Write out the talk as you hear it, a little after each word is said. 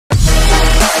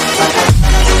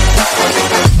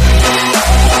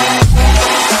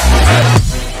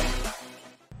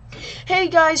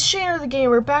guys, Shane the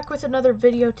Gamer back with another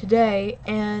video today,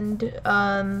 and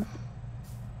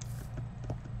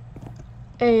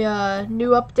a new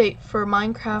update for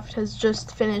Minecraft has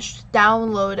just finished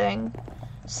downloading.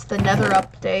 It's the Nether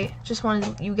update. Just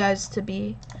wanted you guys to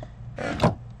be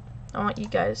just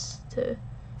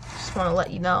want to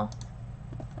let you know.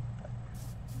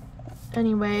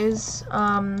 Anyways,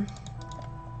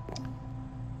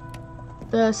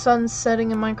 the sun's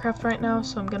setting in Minecraft right now,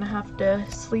 so I'm gonna have to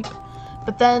sleep.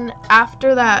 But then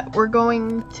after that, we're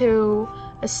going to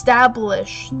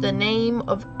establish the name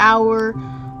of our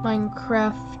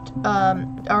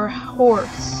Minecraft, our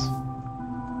horse.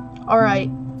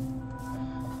 Alright.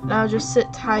 Now just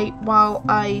sit tight while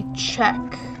I check.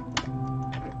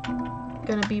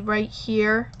 Gonna be right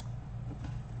here.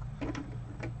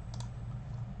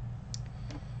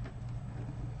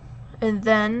 And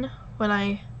then when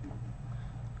I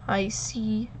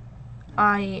see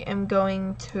I am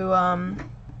going to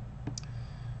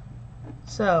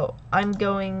so I'm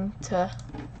going to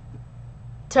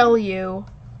tell you.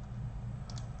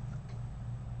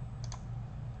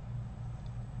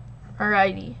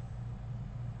 Alrighty.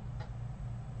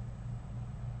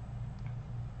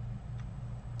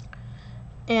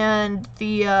 And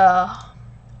the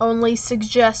only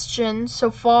suggestion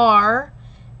so far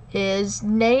is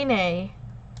Nene.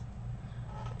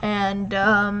 And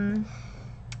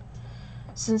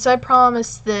since I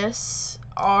promised this,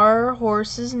 our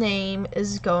horse's name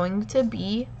is going to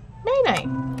be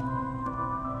Nene.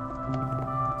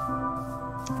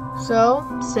 So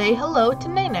say hello to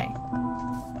Nene.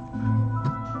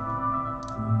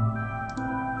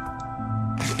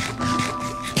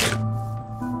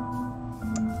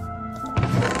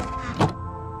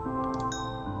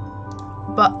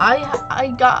 But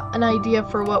I got an idea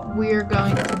for what we're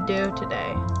going to do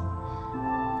today.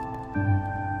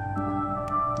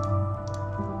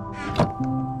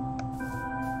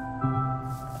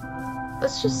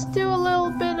 Let's just do a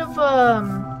little bit of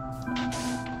I'm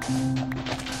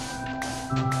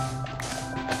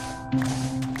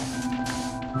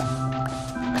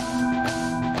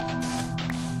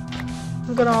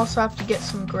gonna also have to get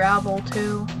some gravel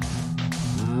too.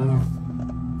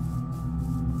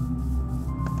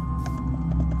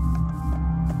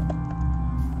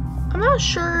 I'm not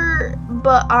sure,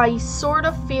 but I sort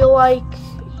of feel like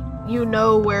you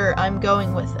know where I'm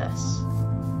going with this.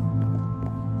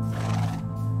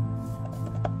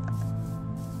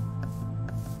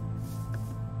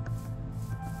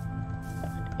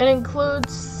 It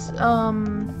includes,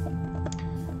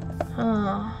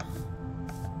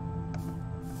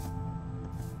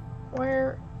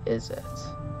 where is it?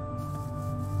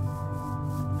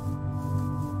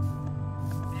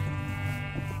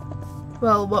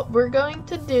 Well, what we're going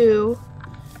to do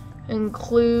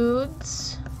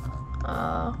includes,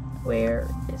 where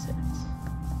is it?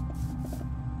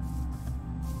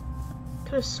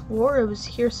 Could have swore it was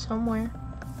here somewhere.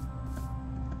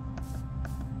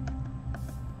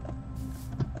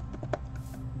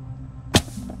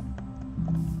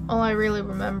 All I really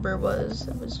remember was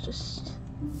it was just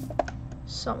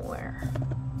somewhere.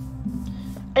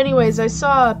 Anyways, I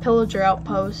saw a pillager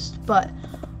outpost, but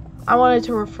I wanted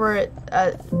to refer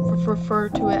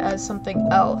to it as something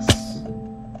else,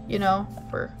 you know,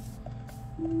 for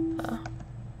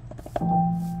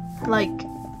like,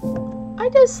 I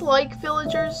dislike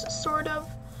villagers sort of,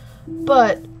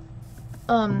 but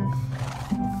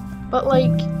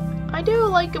like I do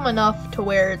like them enough to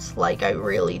where it's like I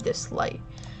really dislike.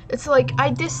 It's like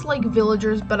I dislike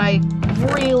villagers, but I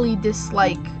really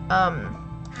dislike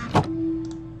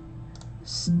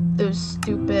those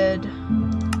stupid.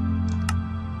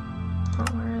 Oh,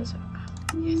 where is it?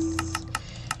 Yes,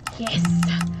 yes,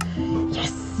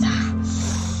 yes.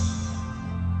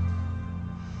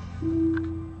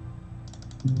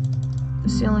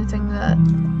 It's the only thing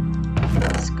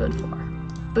that's good for.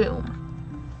 Boom.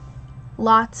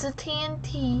 Lots of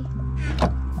TNT.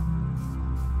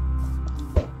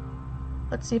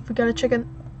 Let's see if we got a chicken.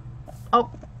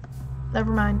 Oh,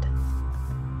 never mind.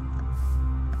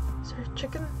 Is there a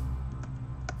chicken?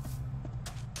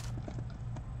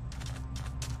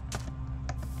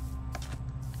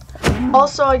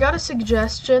 Also, I got a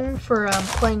suggestion for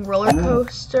playing roller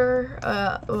coaster,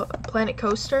 Planet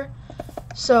Coaster.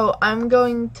 So I'm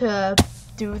going to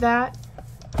do that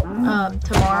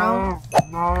tomorrow.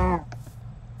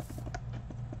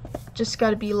 Just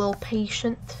gotta be a little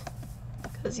patient.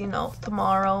 Because, you know,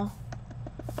 tomorrow,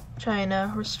 trying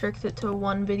to restrict it to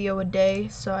one video a day,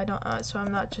 so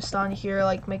I'm not just on here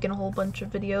like making a whole bunch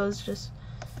of videos. Just,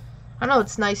 I know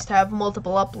it's nice to have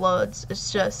multiple uploads.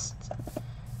 It's just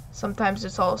sometimes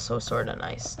it's also sort of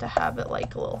nice to have it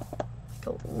like a little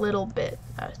a little bit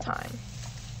at a time.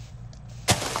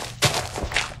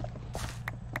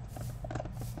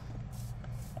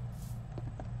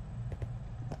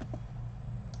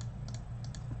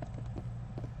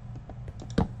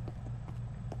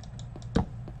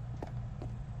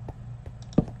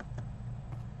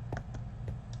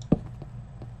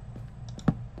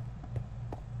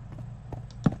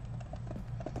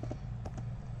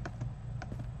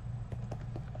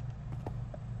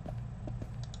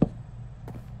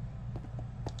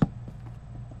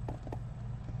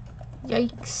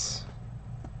 Yikes.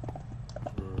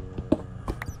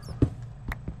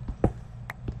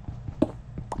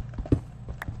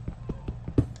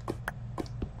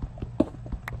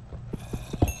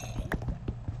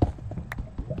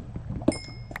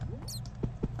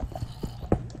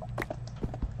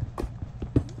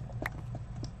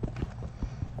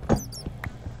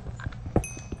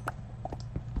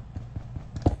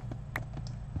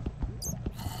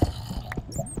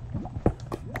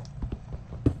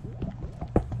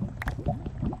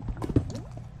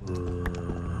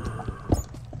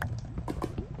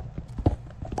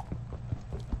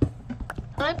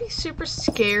 Might be super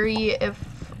scary if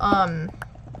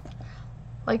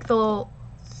like the little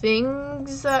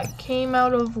things that came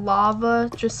out of lava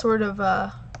just sort of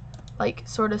like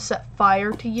sort of set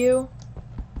fire to you.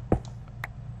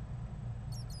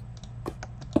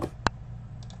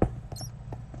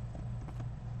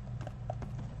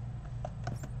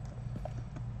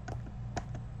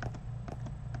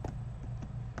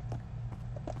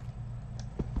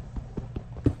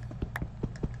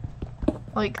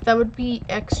 Like, that would be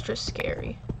extra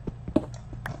scary.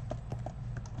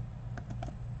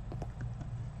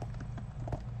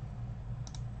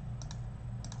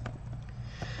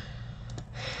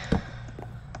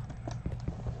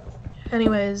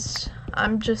 Anyways,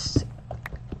 I'm just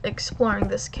exploring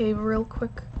this cave real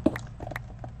quick.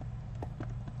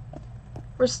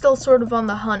 We're still sort of on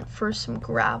the hunt for some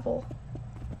gravel,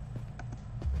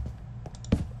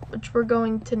 which we're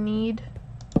going to need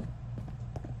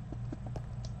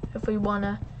if we want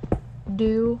to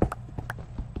do.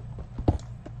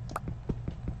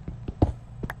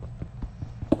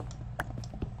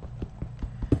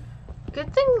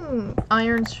 Good thing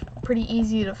iron's pretty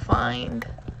easy to find,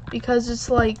 because it's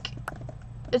like,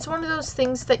 it's one of those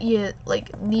things that you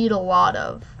like need a lot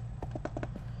of.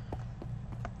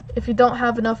 If you don't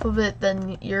have enough of it,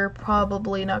 then you're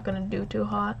probably not going to do too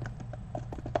hot.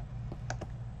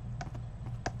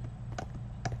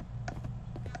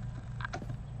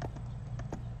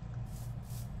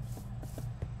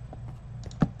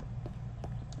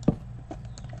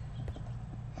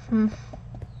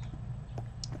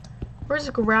 Where's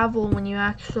gravel when you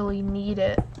actually need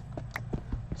it?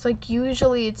 It's like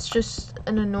usually it's just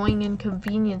an annoying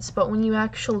inconvenience, but when you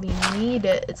actually need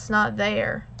it, it's not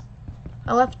there.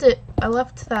 I left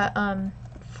that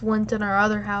flint in our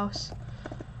other house,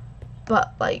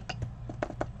 but like,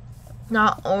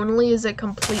 not only is it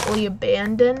completely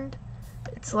abandoned,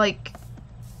 it's like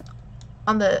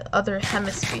on the other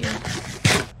hemisphere.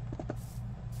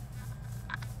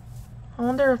 I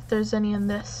wonder if there's any in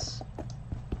this.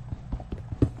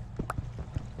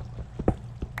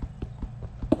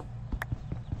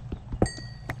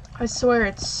 I swear,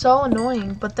 it's so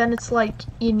annoying, but then it's like,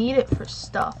 you need it for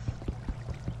stuff.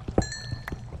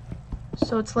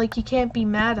 So it's like, you can't be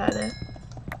mad at it.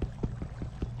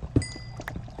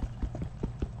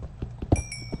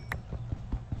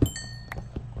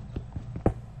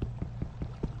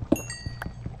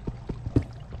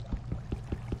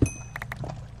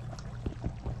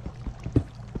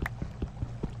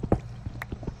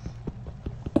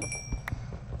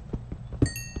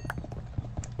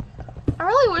 I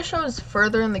really wish I was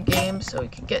further in the game so we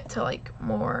could get to like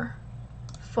more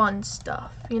fun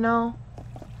stuff, you know?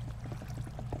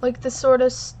 Like the sort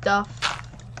of stuff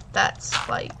that's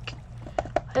like,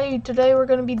 hey, today we're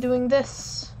gonna be doing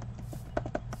this.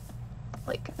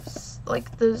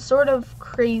 Like the sort of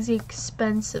crazy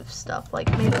expensive stuff, like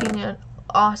making an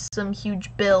awesome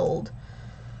huge build.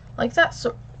 Like that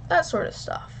sort of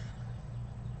stuff.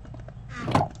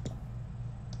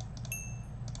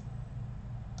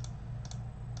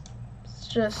 It's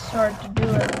just hard to do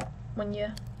it when you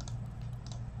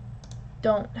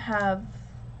don't have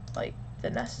like the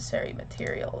necessary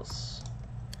materials,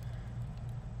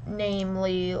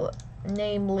 namely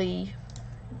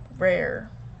rare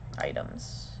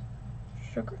items.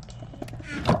 Sugarcane.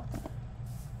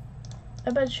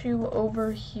 I bet you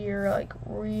over here, like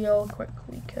real quick,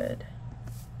 we could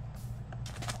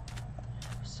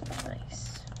have some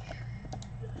nice.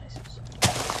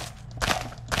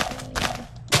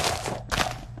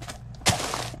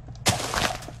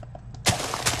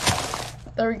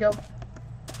 There we go.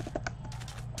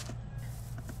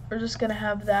 We're just gonna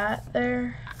have that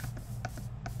there.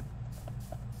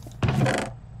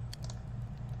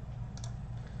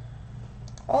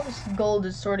 All this gold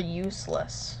is sort of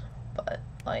useless, but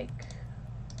like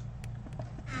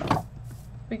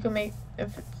we can make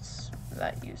if it's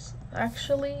that use.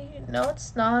 Actually, no,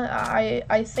 it's not.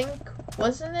 I think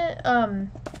wasn't it?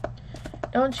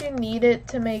 Don't you need it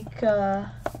to make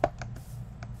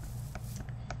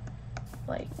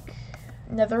like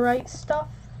netherite stuff?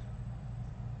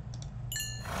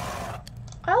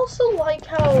 I also like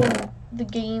how the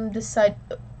game decide,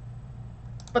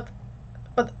 but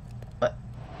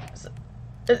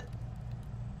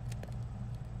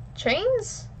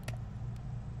chains?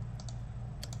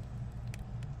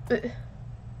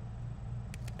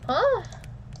 Huh?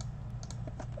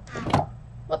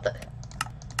 What the?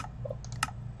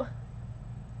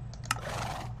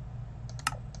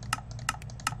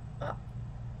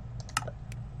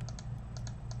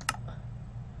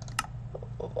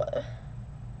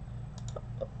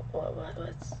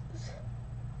 What's...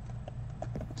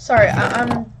 Sorry,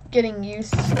 I'm getting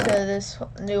used to this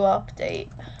new update.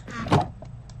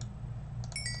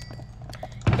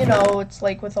 You know, it's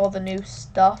like with all the new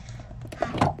stuff.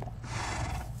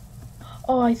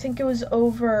 Oh, I think it was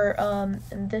over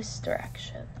in this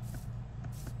direction.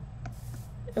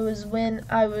 It was when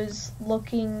I was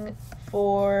looking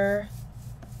for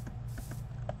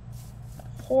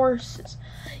horses.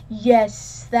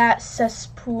 Yes, that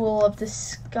cesspool of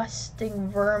disgusting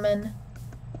vermin.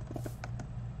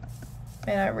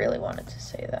 Man, I really wanted to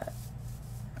say that.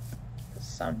 It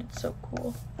sounded so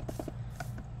cool.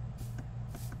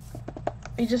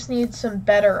 We just need some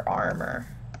better armor.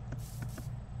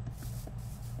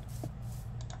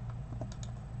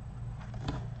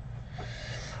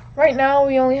 Right now,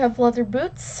 we only have leather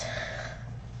boots.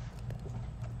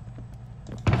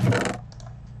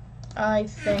 I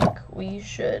think we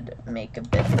should make a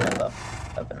bit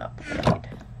of an upgrade.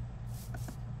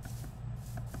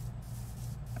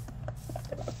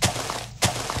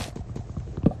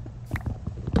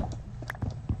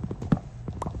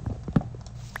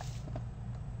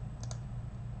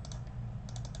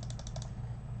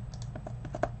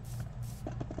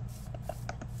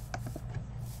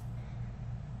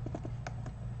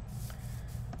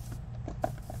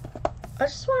 I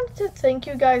just wanted to thank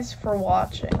you guys for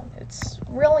watching. It's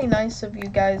really nice of you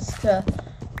guys to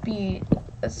be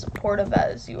as supportive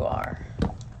as you are.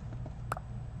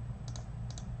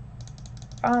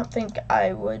 I don't think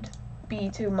I would be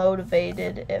too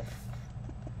motivated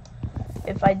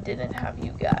if I didn't have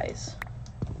you guys.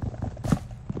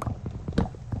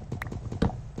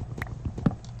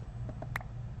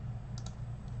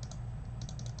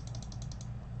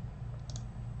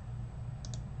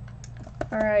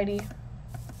 Alrighty.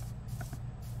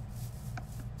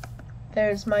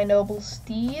 There's my noble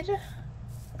steed.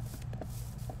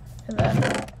 And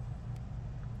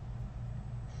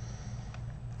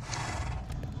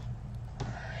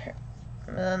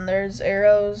then there's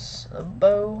arrows, a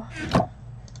bow,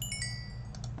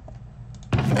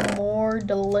 more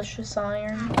delicious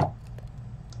iron.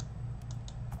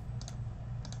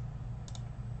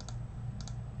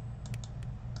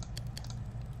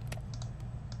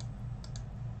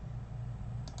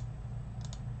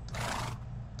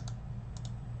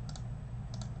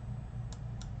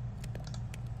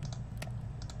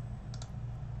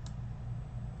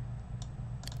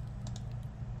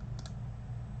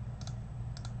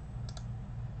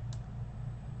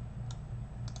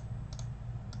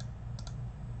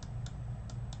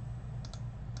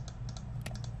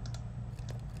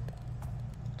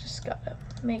 Just gotta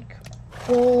make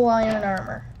full iron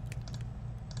armor.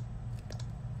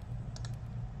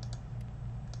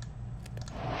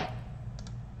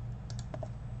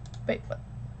 Wait, what?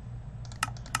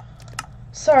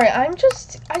 Sorry, I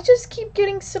just keep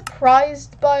getting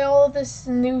surprised by all of this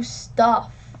new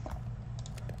stuff.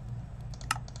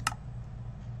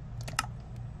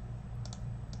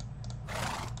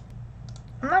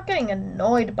 I'm not getting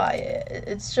annoyed by it.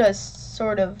 It's just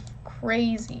sort of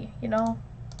crazy, you know?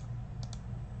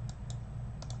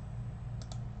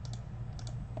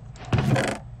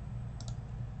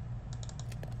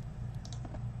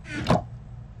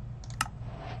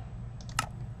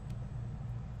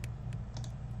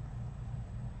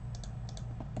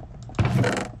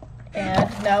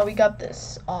 And now we got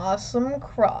this awesome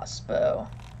crossbow.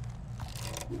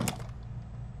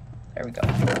 There we go.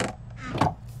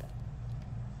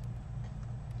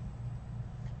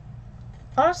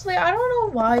 Honestly, I don't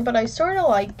know why, but I sort of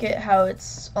like it how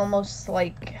it's almost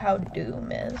like how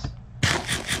Doom is.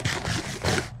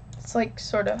 It's like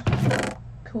sort of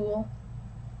cool.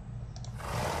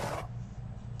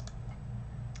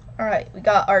 Alright, we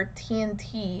got our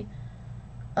TNT.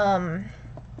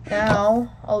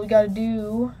 Now, all we gotta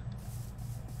do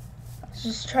is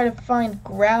just try to find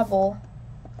gravel.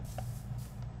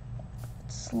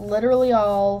 It's literally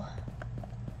all.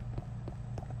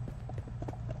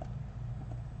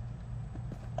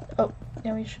 Oh,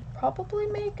 now we should probably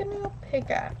make a new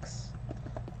pickaxe.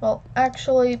 Well,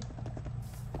 actually...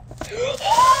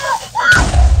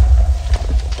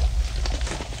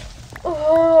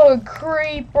 Oh,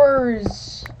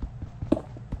 creepers!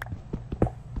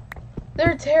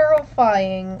 They're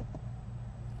terrifying.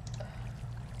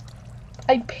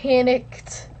 I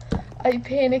panicked. I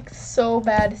panicked so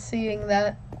bad seeing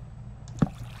that.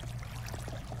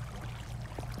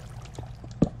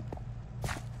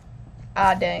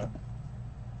 Ah, dang.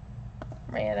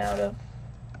 Ran out of...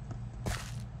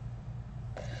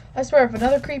 I swear, if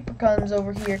another creeper comes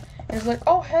over here and is like,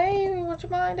 oh, hey, would you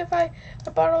mind if I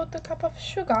borrowed the cup of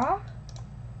sugar?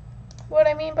 What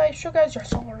I mean by sugar is your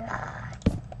soul.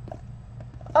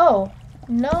 Oh,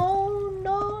 no,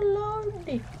 no,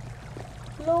 Lordy.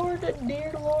 Lord,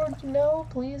 dear Lord, no,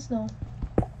 please, no.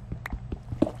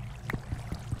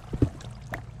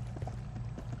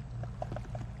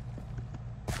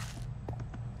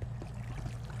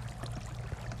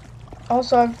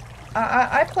 Also,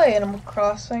 I play Animal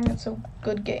Crossing. It's a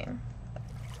good game.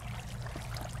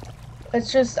 It's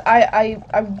just I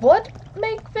would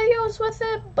make videos with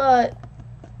it, but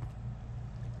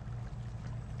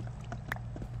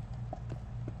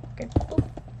okay.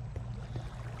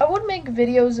 I would make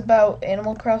videos about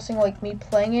Animal Crossing, like me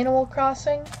playing Animal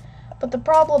Crossing, but the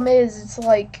problem is it's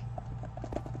like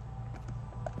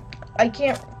I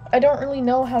don't really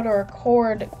know how to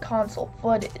record console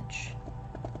footage.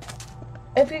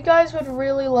 If you guys would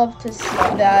really love to see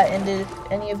that, and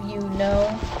if any of you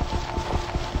know,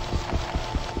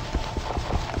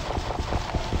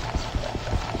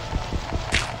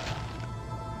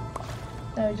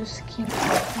 I just keep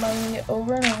mining it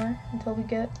over and over until we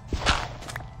get.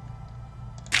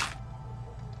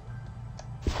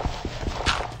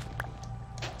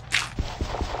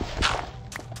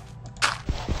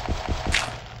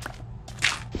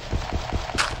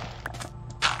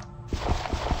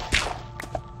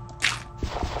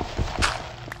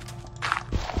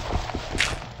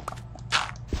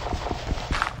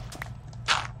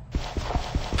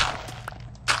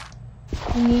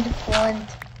 We need flint.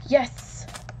 Yes!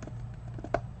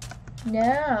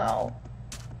 Now.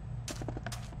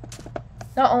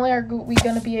 Not only are we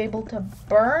going to be able to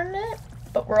burn it,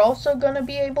 but we're also going to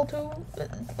be able to,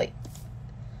 like,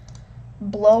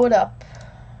 blow it up.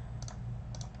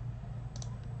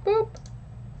 Boop.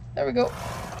 There we go.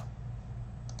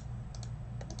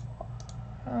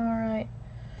 Alright.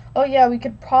 Oh yeah, we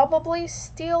could probably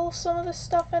steal some of the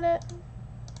stuff in it.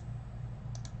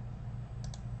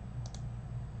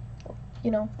 You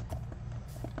know.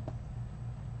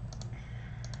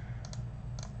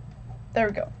 There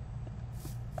we go.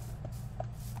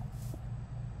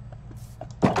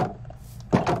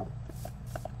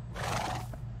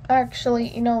 Actually,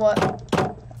 you know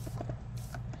what?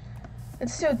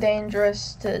 It's too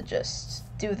dangerous to just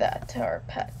do that to our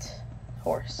pet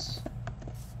horse.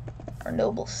 Our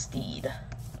noble steed.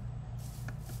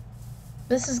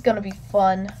 This is gonna be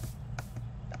fun.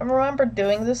 I remember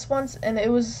doing this once, and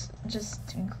it was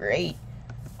just great.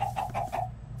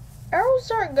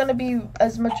 Arrows aren't gonna be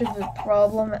as much of a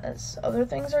problem as other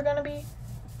things are gonna be.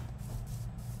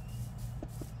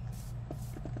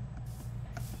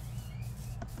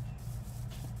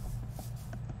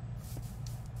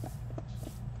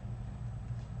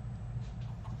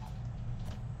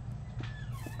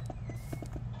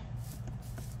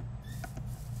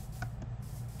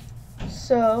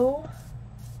 So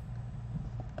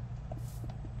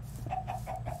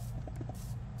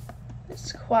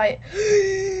it's quiet.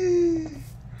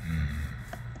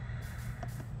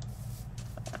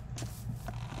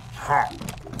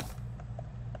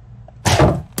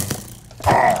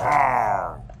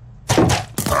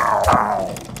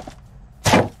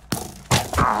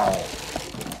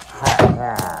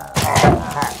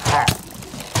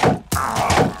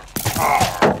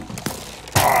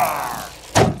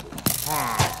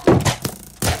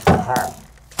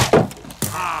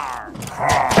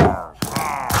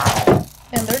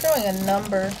 And they're doing a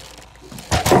number.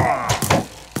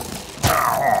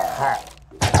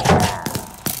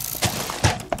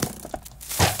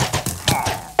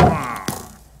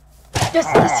 Yes,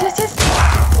 yes, yes, yes!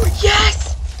 Oh,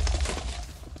 yes!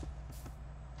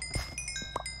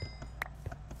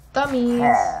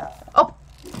 Dummies. Oh!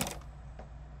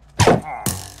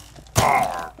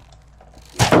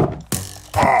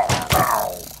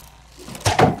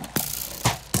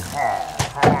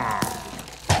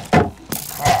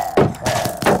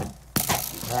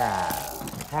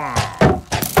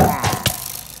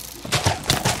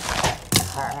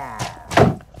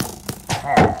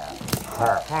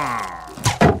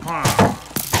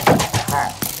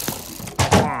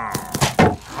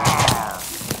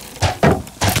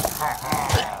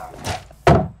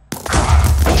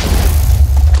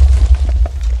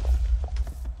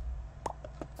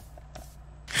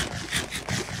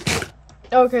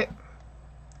 Okay.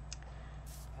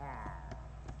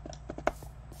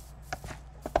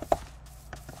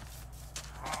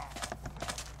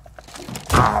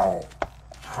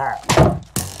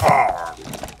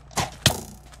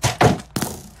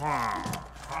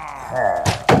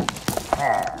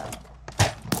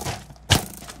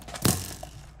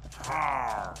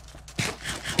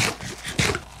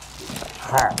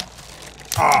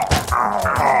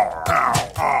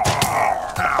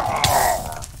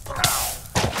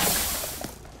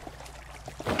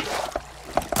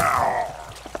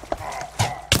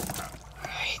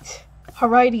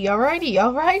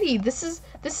 Alrighty. This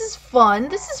is fun.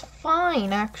 This is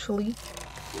fine, actually.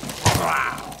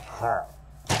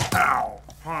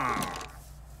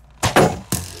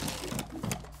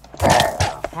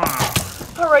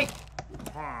 Alright.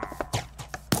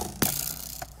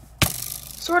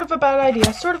 Sort of a bad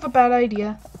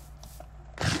idea.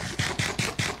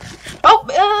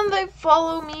 Oh, and they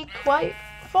follow me quite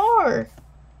far.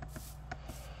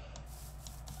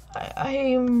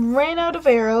 I ran out of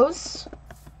arrows.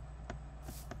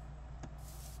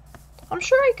 I'm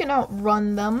sure I can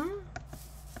outrun them.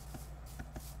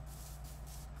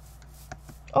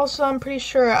 Also, I'm pretty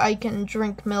sure I can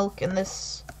drink milk and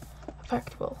this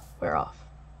effect will wear off.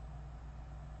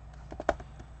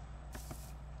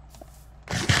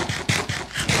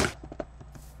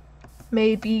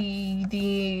 Maybe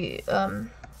the,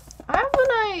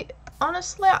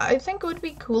 honestly, I think it would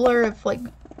be cooler if, like,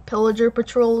 pillager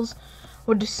patrols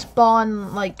would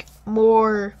spawn, like,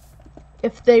 more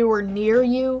if they were near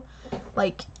you.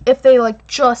 Like, if they, like,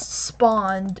 just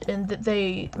spawned and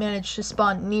they managed to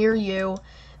spawn near you,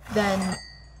 then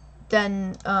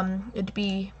it'd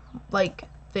be, like,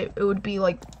 it would be,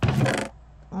 like, there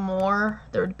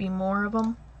would be more of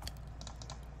them.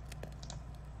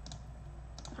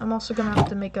 I'm also gonna have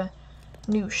to make a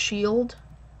new shield.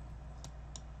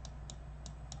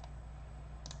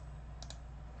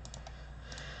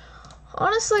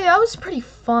 Honestly, that was pretty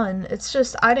fun. It's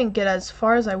just I didn't get as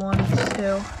far as I wanted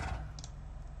to.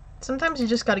 Sometimes you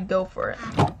just gotta go for it.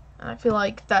 And I feel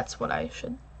like that's what I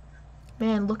should.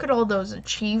 Man, look at all those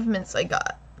achievements I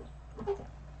got.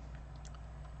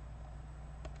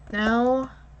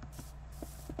 Now,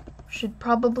 should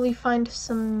probably find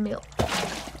some milk.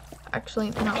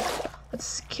 Actually, no.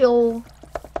 Let's kill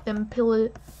them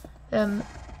pillagers.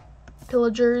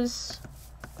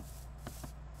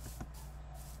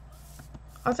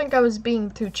 I think I was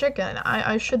being too chicken.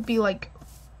 I should be, like,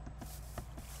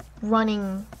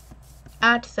 running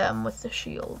at them with the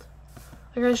shield.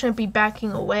 Like, I shouldn't be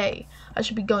backing away. I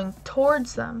should be going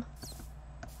towards them.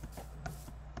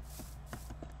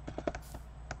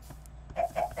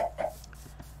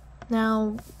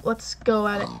 Now, let's go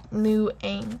at a new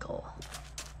angle.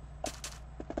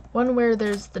 One where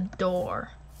there's the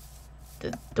door.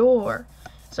 The door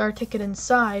is our ticket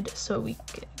inside, so we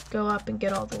can go up and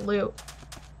get all the loot.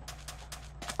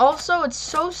 Also, it's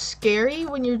so scary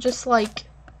when you're just like,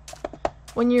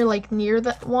 when you're like near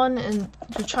that one and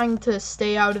you're trying to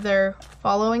stay out of their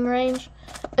following range,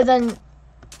 and then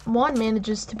one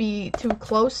manages to be too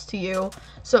close to you,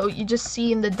 so you just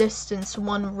see in the distance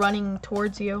one running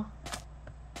towards you.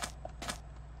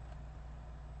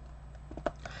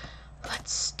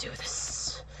 Let's do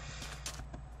this.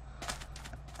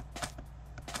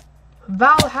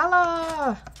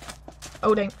 Valhalla!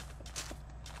 Oh, dang.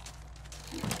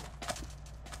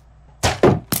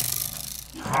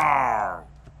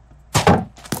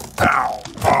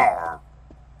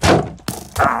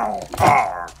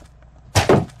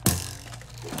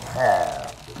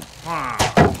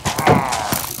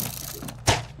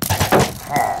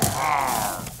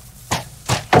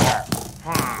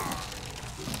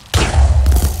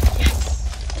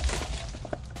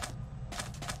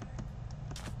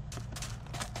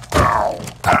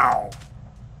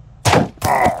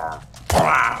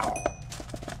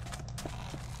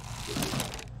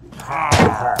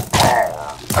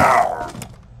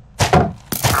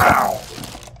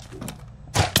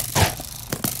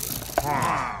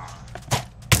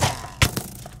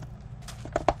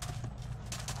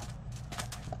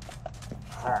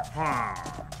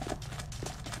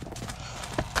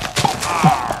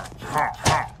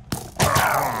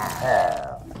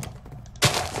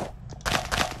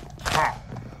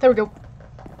 There we go.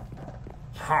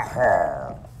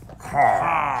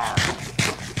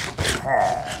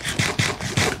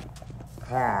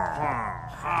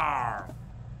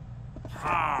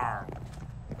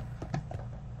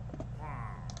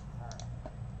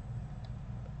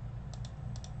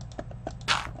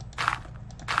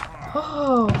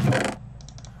 Oh.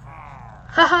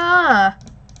 Haha.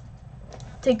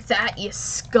 Take that, you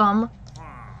scum.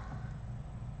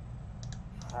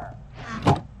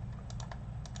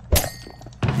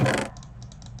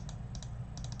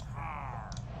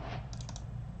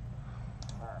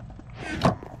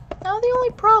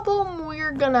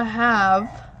 you're gonna have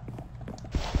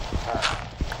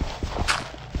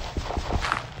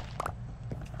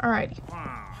alrighty.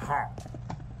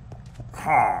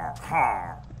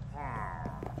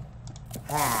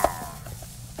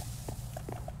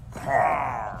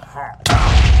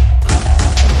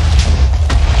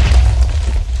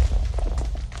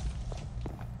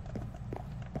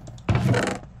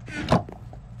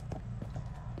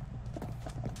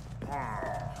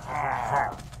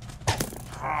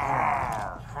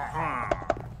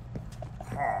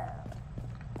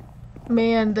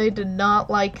 Man, they did not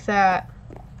like that.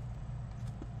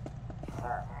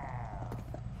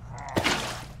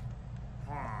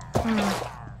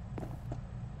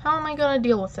 How am I gonna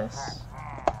deal with this?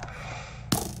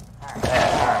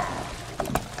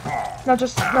 No,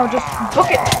 just book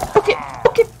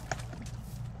it.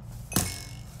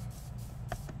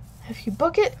 If you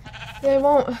book it, they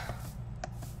won't.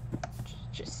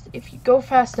 Just if you go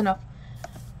fast enough.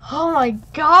 Oh my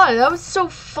god, that was so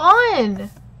fun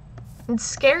and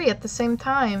scary at the same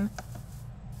time.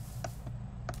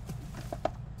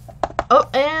 Oh,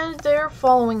 and they're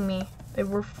following me. They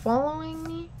were following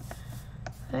me.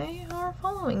 They are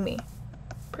following me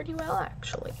pretty well,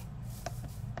 actually.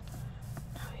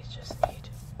 Now we just need.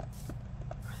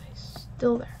 Are they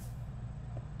still there?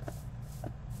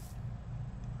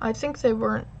 I think they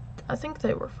weren't. I think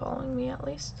they were following me at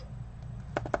least.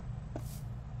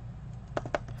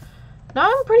 Now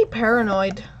I'm pretty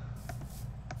paranoid.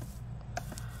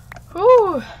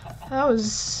 Whew, that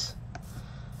was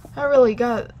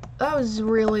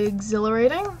really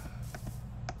exhilarating.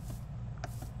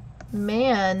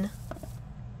 Man.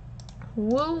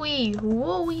 Woo-wee,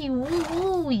 woo-wee,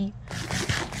 woo-wee.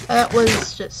 That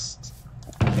was just,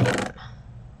 man.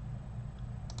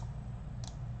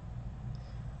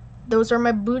 Those are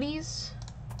my booties.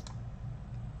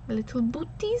 My little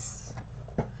booties.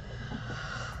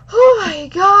 Oh my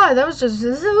god, that was just,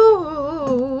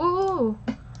 oh,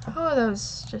 that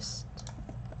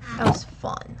was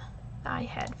fun. I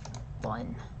had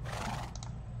fun.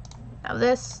 Now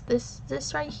this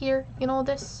right here, you know,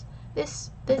 this,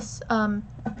 I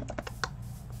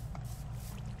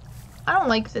don't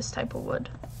like this type of wood.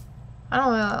 I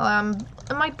don't know,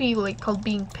 it might be like called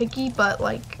being picky, but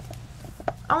like,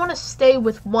 I want to stay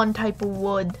with one type of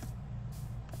wood.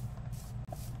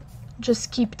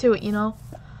 Just keep to it, you know?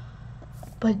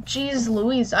 But geez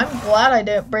Louise, I'm glad I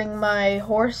didn't bring my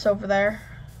horse over there.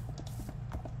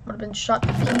 Would have been shot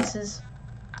to pieces.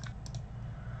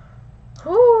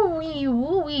 Woo-wee,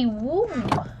 woo-wee, woo.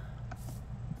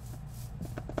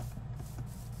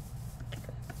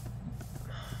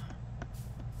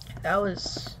 That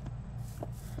was...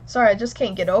 Sorry, I just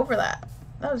can't get over that.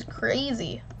 That was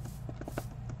crazy.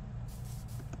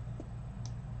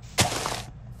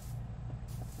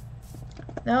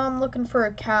 Now I'm looking for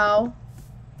a cow.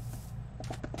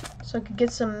 So I could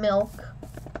get some milk.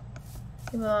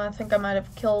 Even though I think I might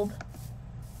have killed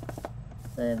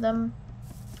them.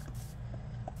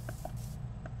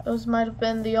 Those might have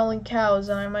been the only cows,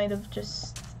 and I might have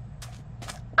just...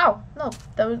 Ow! No,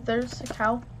 there's a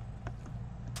cow.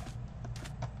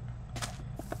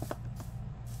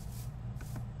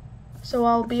 So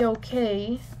I'll be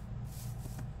okay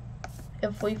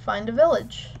if we find a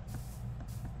village.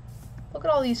 Look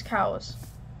at all these cows.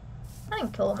 I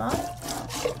didn't kill them all.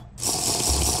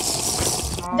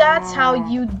 That's how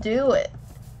you do it.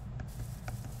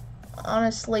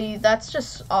 Honestly, that's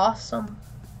just awesome.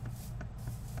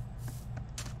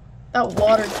 That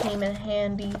water came in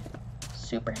handy.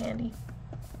 Super handy.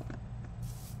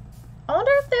 I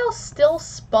wonder if they'll still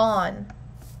spawn.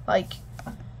 Like,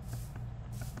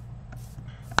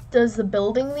 does the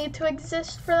building need to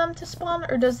exist for them to spawn,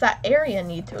 or does that area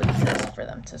need to exist for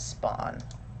them to spawn?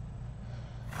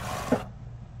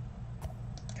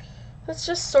 That's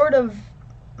just sort of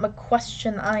a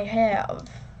question I have.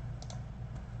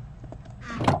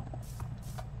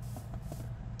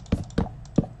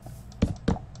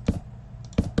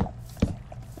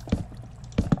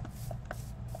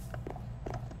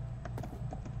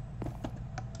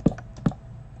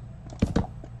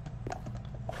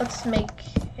 Let's make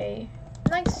a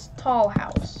nice tall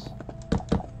house.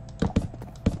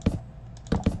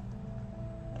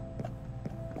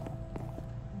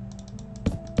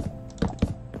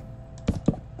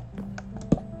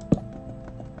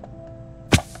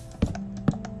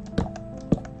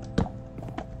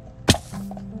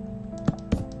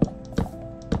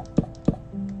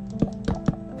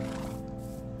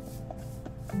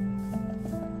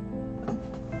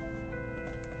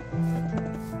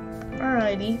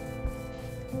 Alrighty.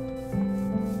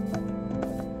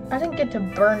 I didn't get to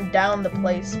burn down the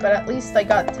place, but at least I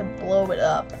got to blow it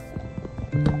up.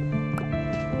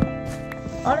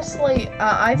 Honestly,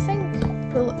 I think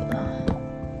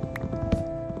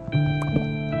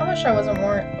I wish I wasn't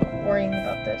worrying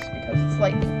about this, because it's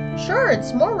like, sure,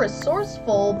 it's more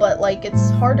resourceful, but like it's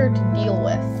harder to deal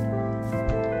with.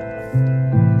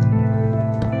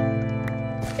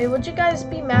 Hey, would you guys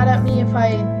be mad at me if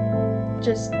I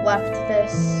just left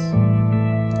this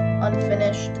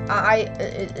unfinished?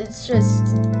 It's just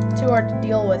too hard to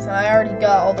deal with, and I already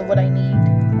got all the wood I need.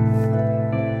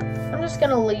 I'm just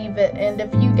gonna leave it, and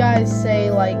if you guys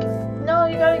say like, no,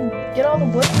 you gotta get all the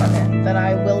wood from it, then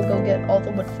I will go get all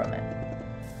the wood from it.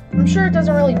 I'm sure it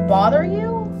doesn't really bother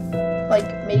you.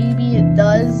 Like, maybe it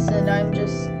does, and I'm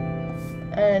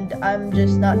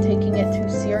just not taking it too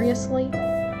seriously.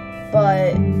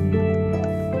 But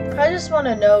I just want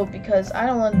to know, because I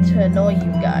don't want to annoy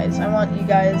you guys. I want you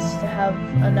guys to have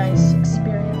a nice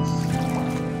experience.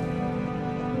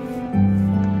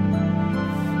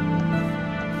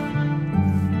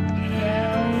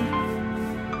 Yeah.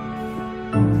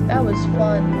 That was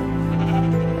fun.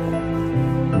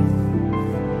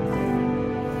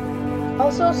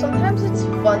 Also, sometimes it's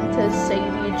fun to say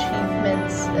the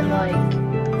achievements in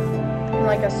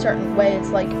like a certain way. It's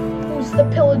like, who's the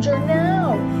pillager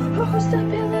now? Who's the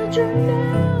pillager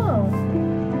now?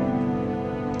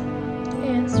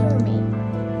 Answer me.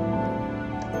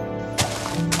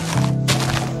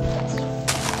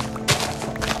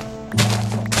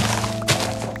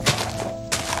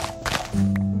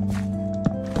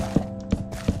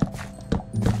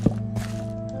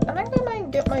 I think I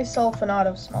might get myself an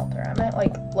auto smelter. I might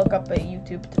like look up a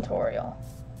YouTube tutorial.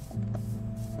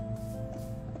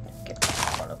 Get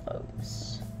one of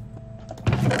those.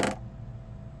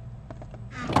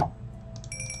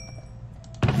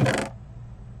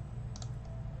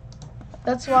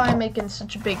 That's why I'm making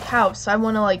such a big house. I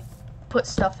want to like put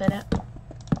stuff in it.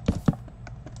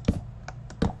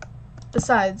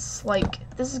 Besides, like,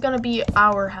 this is gonna be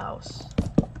our house.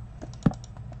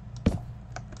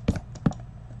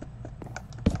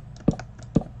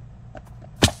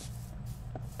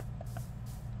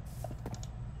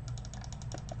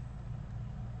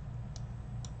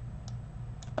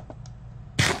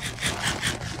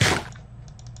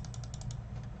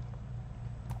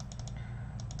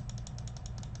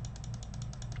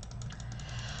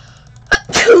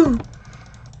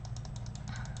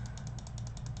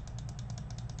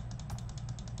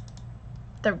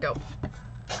 There we go.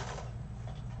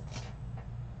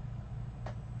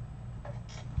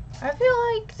 I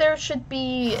feel like there should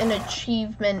be an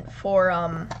achievement for,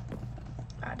 ah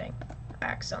dang, I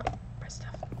accidentally pressed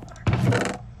F.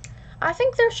 I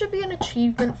think there should be an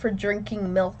achievement for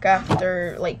drinking milk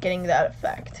after, like, getting that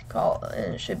effect.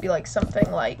 And it should be, like,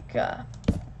 something like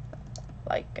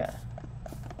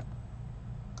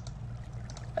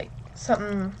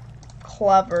something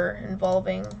clever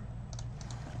involving,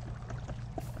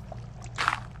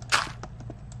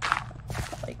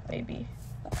 like, maybe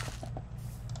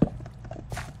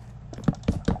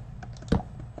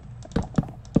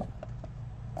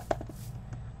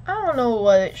I don't know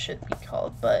what it should be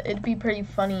called, but it'd be pretty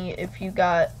funny if you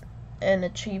got an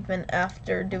achievement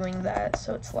after doing that.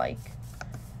 So it's like,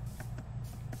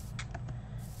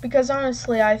 because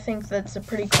honestly I think that's a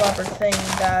pretty clever thing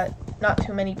that not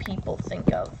too many people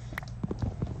think of.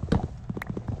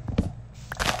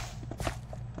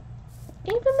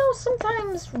 Even though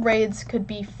sometimes raids could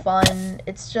be fun,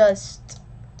 it's just,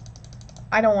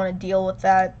 I don't want to deal with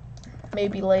that.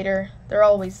 Maybe later. They're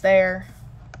always there.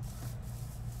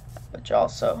 Which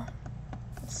also,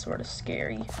 it's sort of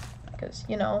scary. Because,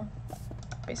 you know,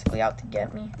 basically out to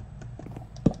get me.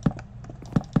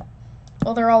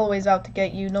 Well, they're always out to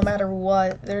get you, no matter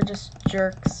what. They're just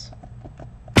jerks.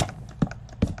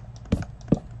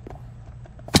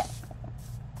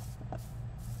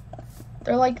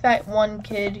 They're like that one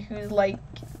kid who's like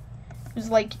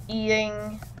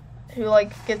eating, who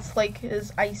like gets like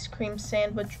his ice cream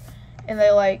sandwich, and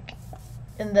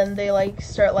then they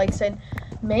start like saying,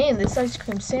 "Man, this ice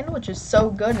cream sandwich is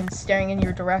so good," and staring in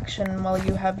your direction while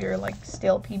you have your like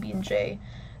stale PB&J.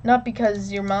 Not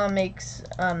because your mom makes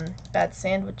bad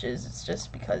sandwiches, it's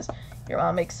just because your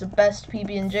mom makes the best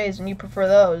PB&Js and you prefer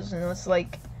those, and it's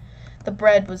like the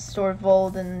bread was sort of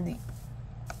old and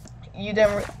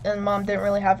mom didn't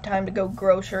really have time to go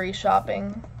grocery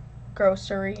shopping.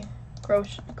 Grocery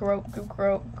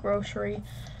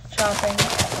shopping.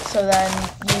 So then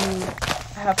you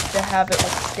have to have it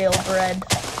with stale bread.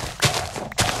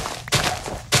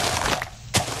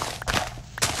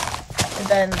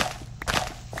 And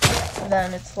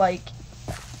then it's like,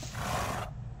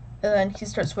 and then he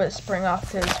starts whispering off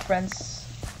to his friends.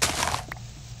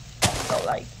 So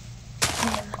like,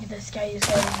 man, look at this guy, he's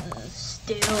got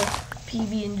stale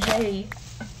PB&J.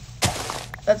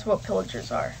 That's what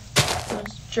pillagers are.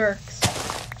 Those jerks.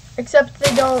 Except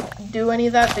they don't do any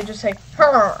of that. They just say,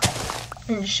 "Hurr,"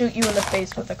 and shoot you in the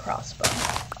face with a crossbow.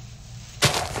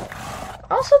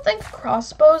 I also think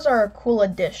crossbows are a cool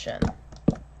addition.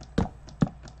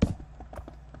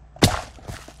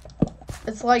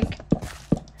 It's like,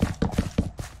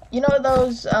 you know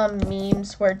those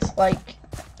memes where it's like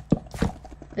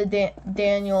the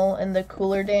Daniel and the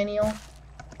Cooler Daniel?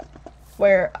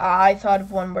 Where I thought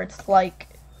of one where it's like,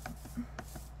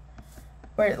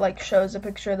 where it like shows a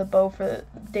picture of the bow for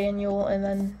Daniel and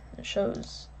then it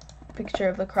shows a picture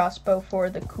of the crossbow for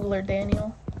the Cooler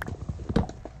Daniel.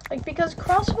 Like, because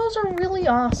crossbows are really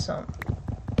awesome.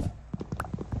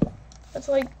 It's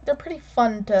like, they're pretty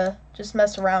fun to just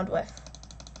mess around with.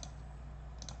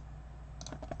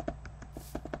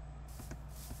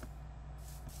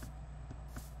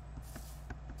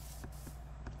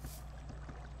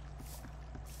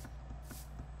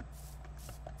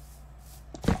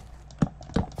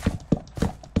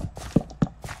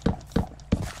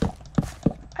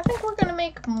 I think we're gonna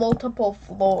make multiple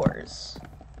floors.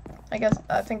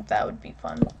 I think that would be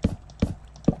fun.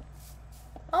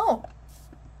 Oh.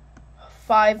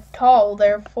 5 tall,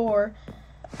 therefore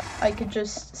I could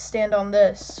just stand on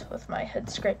this with my head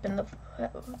scraping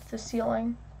the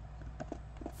ceiling.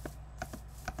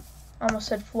 Almost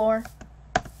said floor.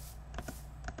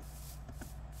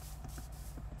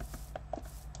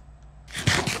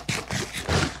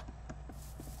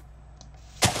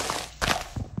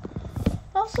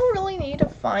 I also really need to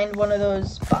find one of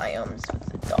those biomes with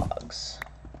the dogs.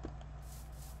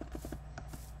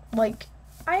 Like,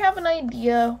 I have an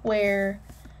idea where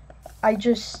I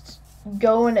just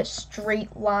go in a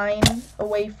straight line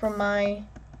away from my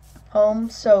home,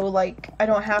 so like I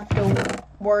don't have to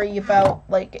worry about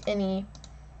like any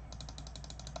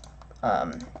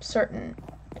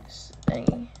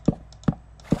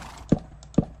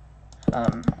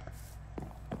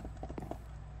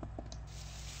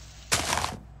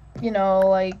you know,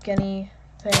 like anything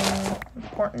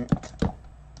important.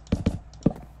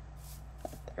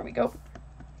 There we go.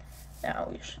 Now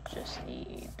we should just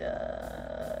need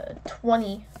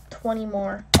 20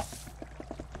 more.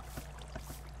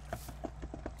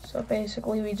 So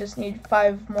basically we just need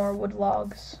 5 more wood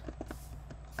logs.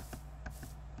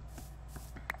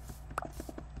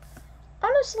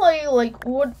 Honestly, like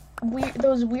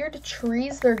those weird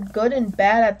trees, they're good and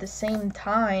bad at the same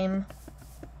time.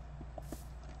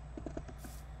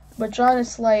 Which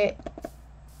honestly,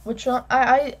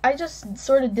 I just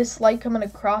sort of dislike coming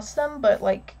across them, but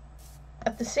like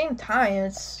at the same time,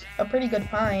 it's a pretty good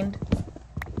find.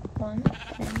 1,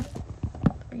 2,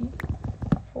 3,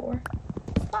 4,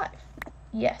 5.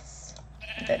 Yes.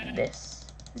 Then this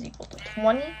is equal to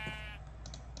 20,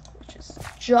 which is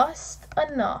just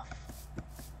enough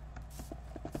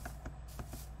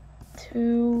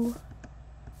to...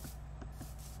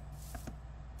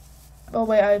 Oh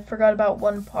wait, I forgot about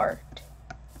one part.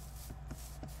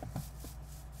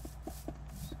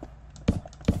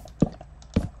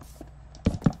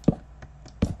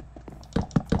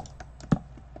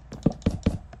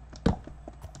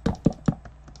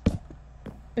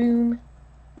 Boom.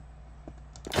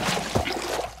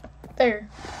 There.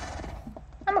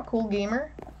 I'm a cool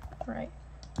gamer. Right.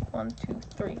 1, 2,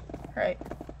 3. Right.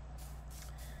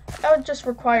 That would just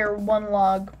require 1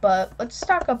 log, but let's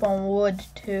stock up on wood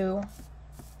too.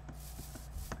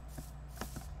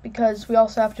 Because we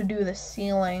also have to do the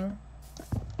ceiling.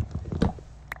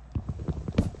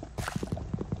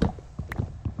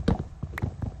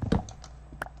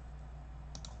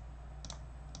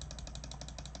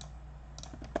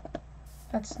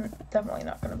 That's definitely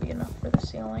not going to be enough for the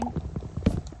ceiling.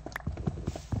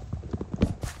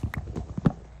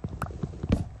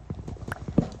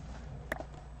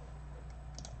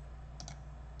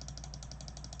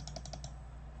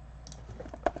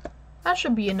 That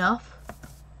should be enough.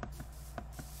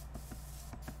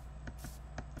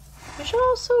 We should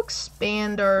also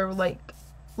expand our, like,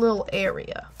 little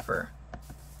area for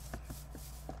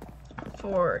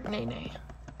Nene.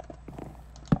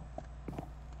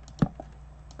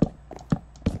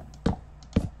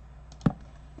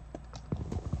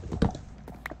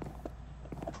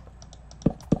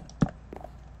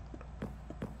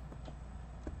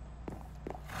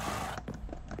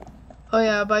 Oh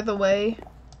yeah, by the way,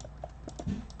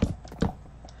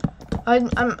 I'm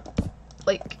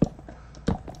like,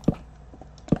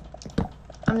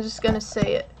 I'm just gonna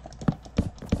say it.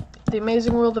 The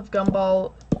Amazing World of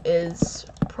Gumball is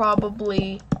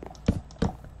probably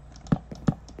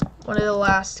one of the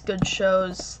last good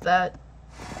shows that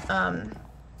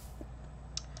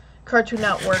Cartoon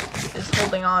Network is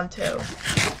holding on to.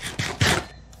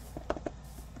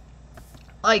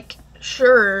 Like,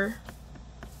 sure,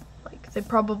 like it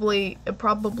probably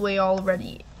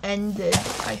already ended,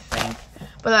 I think,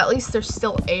 but at least they're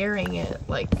still airing it,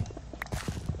 like,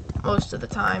 most of the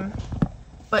time.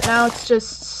 But now it's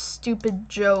just stupid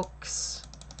jokes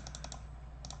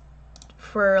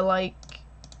for, like,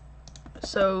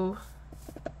 so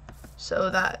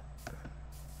that,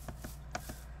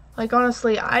 like,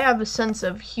 honestly, I have a sense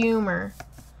of humor.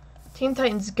 Teen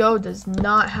Titans Go does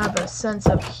not have a sense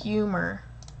of humor.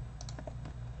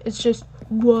 It's just,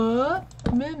 what?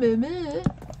 Meh, meh, meh.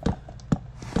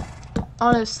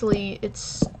 Honestly, it's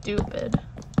stupid.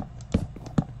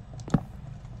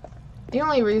 The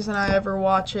only reason I ever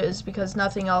watch it is because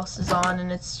nothing else is on,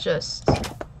 and it's just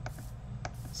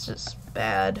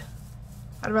bad.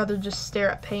 I'd rather just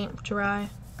stare at paint dry.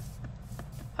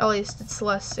 At least it's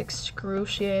less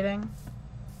excruciating.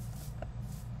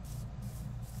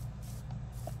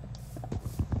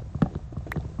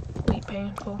 Really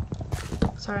painful.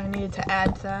 Sorry, I needed to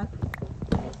add that.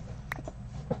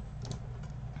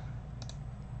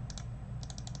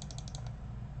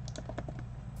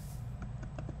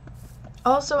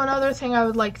 Also, another thing I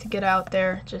would like to get out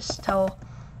there, just tell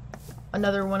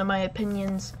another one of my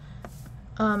opinions.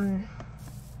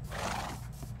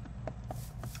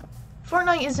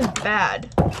 Fortnite isn't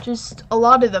bad, just a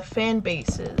lot of the fan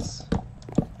bases,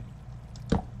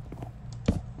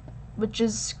 which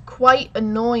is quite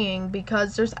annoying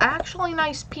because there's actually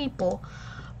nice people,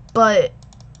 but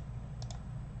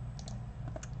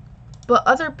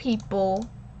other people,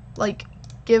 like,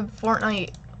 give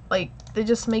Fortnite, like, they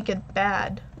just make it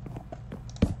bad.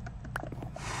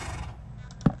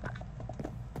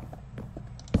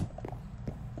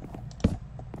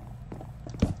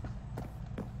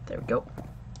 There we go.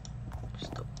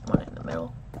 Just the one in the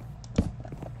middle.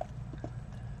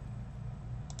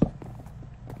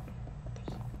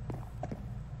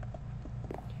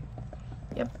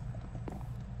 Yep.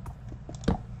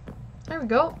 There we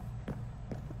go.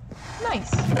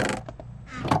 Nice.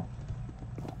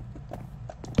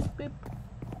 Beep.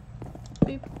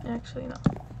 Beep. Actually, no.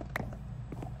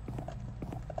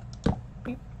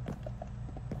 Beep.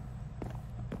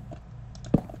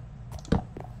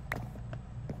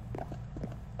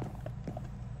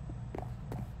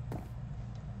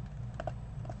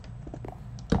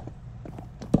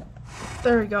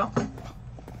 There we go.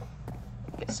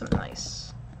 Get some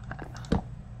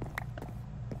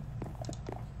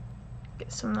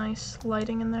nice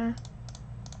lighting in there.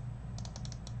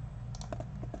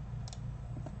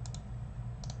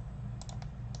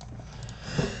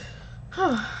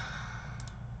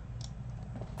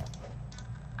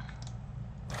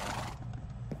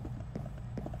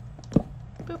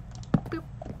 Boop, boop,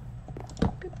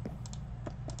 boop,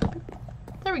 boop.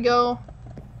 There we go.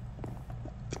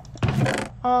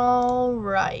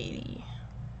 Alrighty.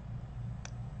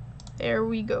 There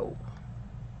we go.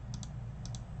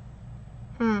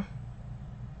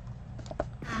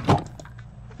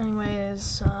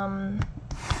 Anyways,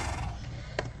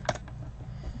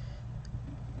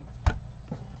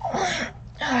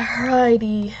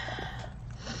 alrighty.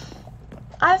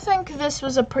 I think this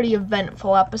was a pretty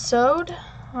eventful episode.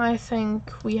 I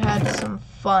think we had some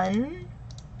fun.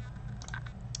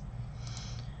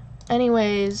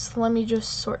 Anyways, let me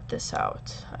just sort this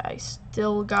out. I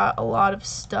still got a lot of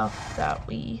stuff that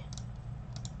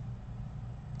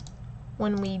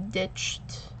when we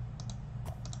ditched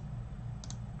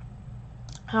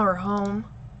our home.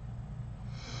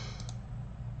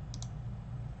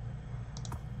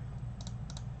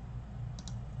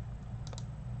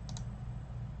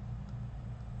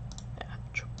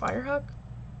 Firehawk?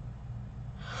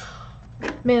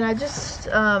 Man, I just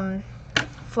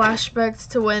flashbacks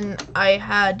to when I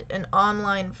had an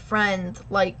online friend,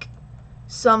 like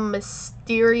some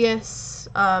mysterious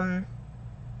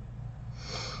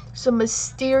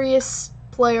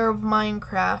player of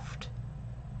Minecraft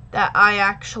that I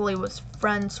actually was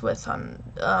friends with on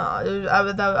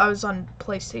I was on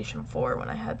PlayStation 4 when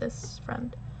I had this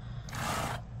friend.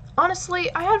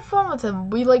 Honestly, I had fun with him.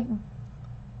 We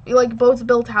both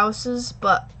built houses,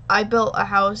 but I built a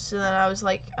house and then I was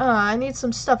like, I need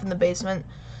some stuff in the basement.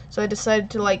 So I decided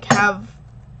to like have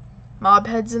mob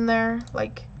heads in there,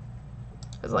 like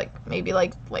as maybe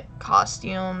like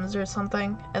costumes or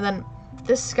something. And then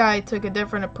this guy took a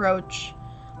different approach.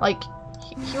 Like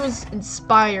he was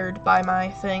inspired by my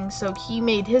thing, so he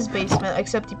made his basement,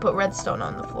 except he put redstone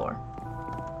on the floor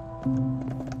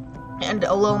and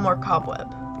a little more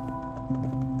cobweb.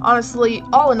 Honestly,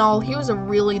 all in all, he was a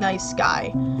really nice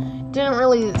guy. Didn't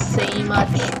really say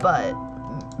much, but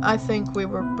I think we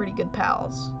were pretty good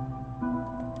pals.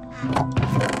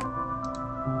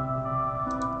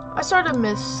 I sort of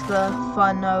miss the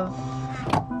fun of,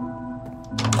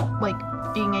 like,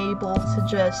 being able to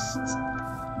just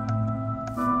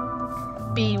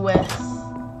be with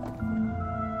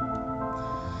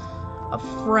a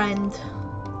friend,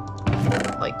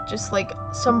 like, just like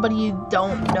somebody you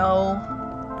don't know,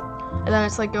 and then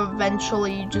it's like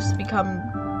eventually you just become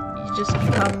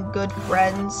good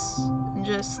friends, and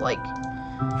just like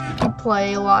you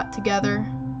play a lot together.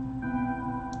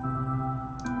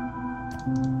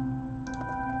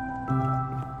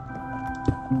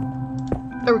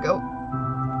 There we go.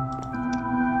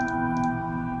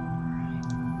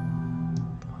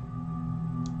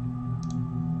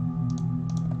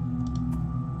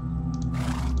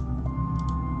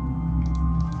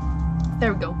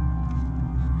 There we go.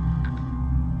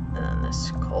 And then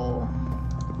this coal,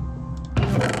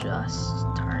 we'll just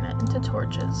turn it into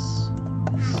torches.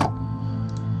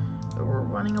 But we're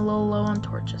running a little low on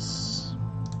torches.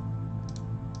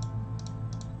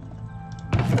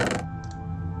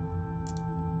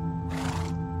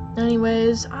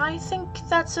 Anyways, I think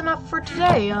that's enough for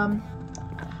today.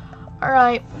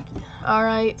 Alright.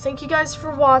 Thank you guys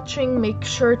for watching. Make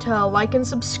sure to like and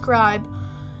subscribe.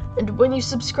 And when you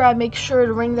subscribe, make sure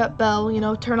to ring that bell, you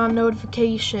know, turn on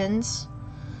notifications.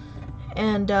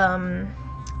 And,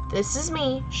 this is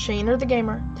me, Shaner the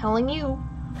Gamer, telling you,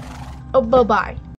 oh, bye-bye.